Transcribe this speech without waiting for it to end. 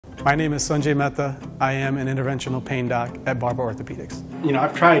My name is Sanjay Mehta. I am an interventional pain doc at Barbour Orthopaedics. You know,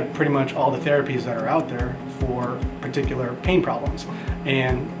 I've tried pretty much all the therapies that are out there for particular pain problems,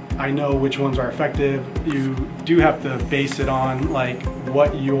 and I know which ones are effective. You do have to base it on like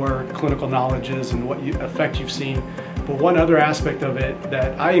what your clinical knowledge is and what effect you've seen. But one other aspect of it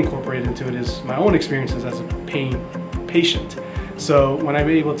that I incorporate into it is my own experiences as a pain patient. So when I'm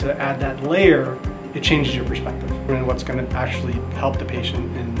able to add that layer, it changes your perspective and what's going to actually help the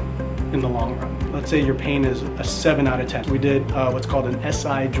patient in the long run. Let's say your pain is a 7 out of 10. We did what's called an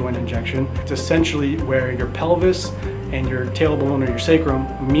SI joint injection. It's essentially where your pelvis and your tailbone or your sacrum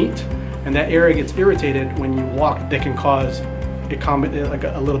meet, and that area gets irritated when you walk. That can cause like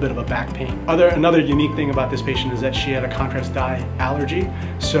a little bit of a back pain. Another unique thing about this patient is that she had a contrast dye allergy,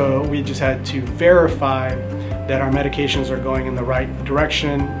 so we just had to verify that our medications are going in the right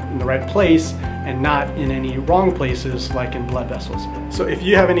direction, in the right place, and not in any wrong places like in blood vessels. So if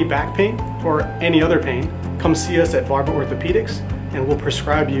you have any back pain or any other pain, come see us at Barbour Orthopaedics and we'll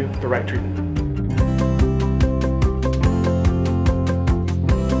prescribe you the right treatment.